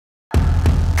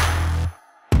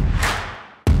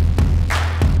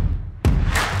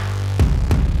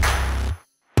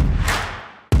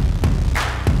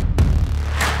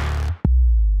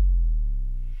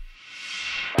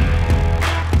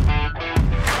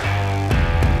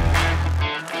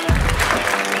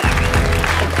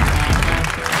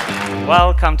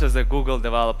Welcome to the Google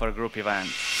Developer Group event.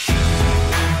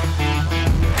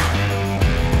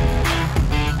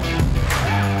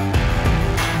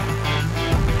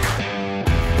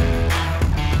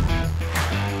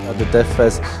 The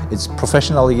DevFest, it's a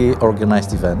professionally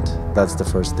organized event. That's the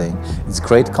first thing. It's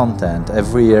great content.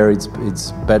 Every year it's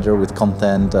better with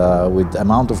content, with the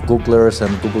amount of Googlers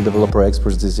and Google developer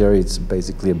experts this year. It's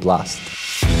basically a blast.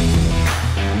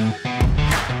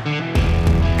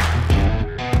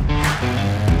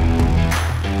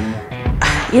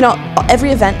 You know,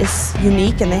 every event is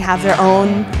unique and they have their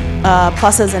own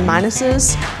pluses and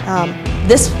minuses.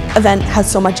 This event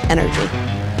has so much energy.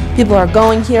 People are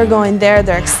going here, going there,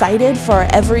 they're excited for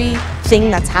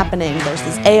everything that's happening. There's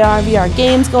these AR, VR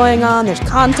games going on, there's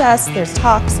contests, there's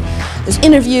talks, there's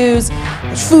interviews,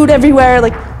 there's food everywhere.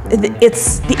 Like,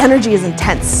 the energy is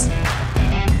intense.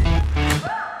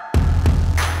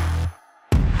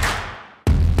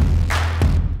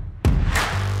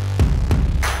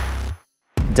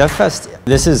 DevFest,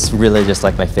 this is really just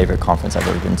like my favorite conference I've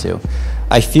ever been to.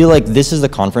 I feel like this is the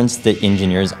conference that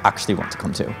engineers actually want to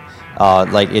come to.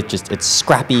 Like it's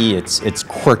scrappy, it's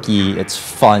quirky, it's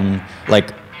fun,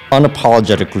 like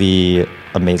unapologetically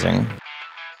amazing.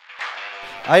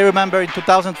 I remember in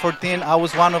 2014 I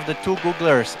was one of the 2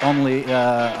 Googlers only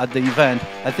at the event.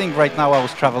 I think right now I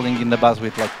was traveling in the bus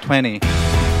with like 20.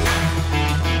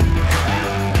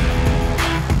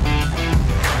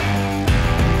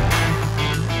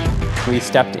 We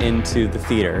stepped into the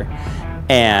theater,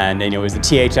 and it was the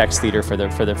THX theater for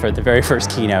the very first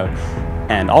keynote,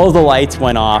 and all of the lights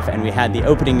went off, and we had the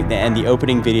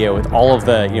opening video with all of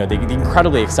the the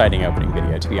incredibly exciting opening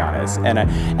video, to be honest, and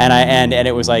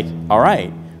it was like, all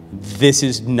right, this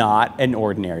is not an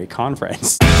ordinary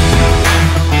conference.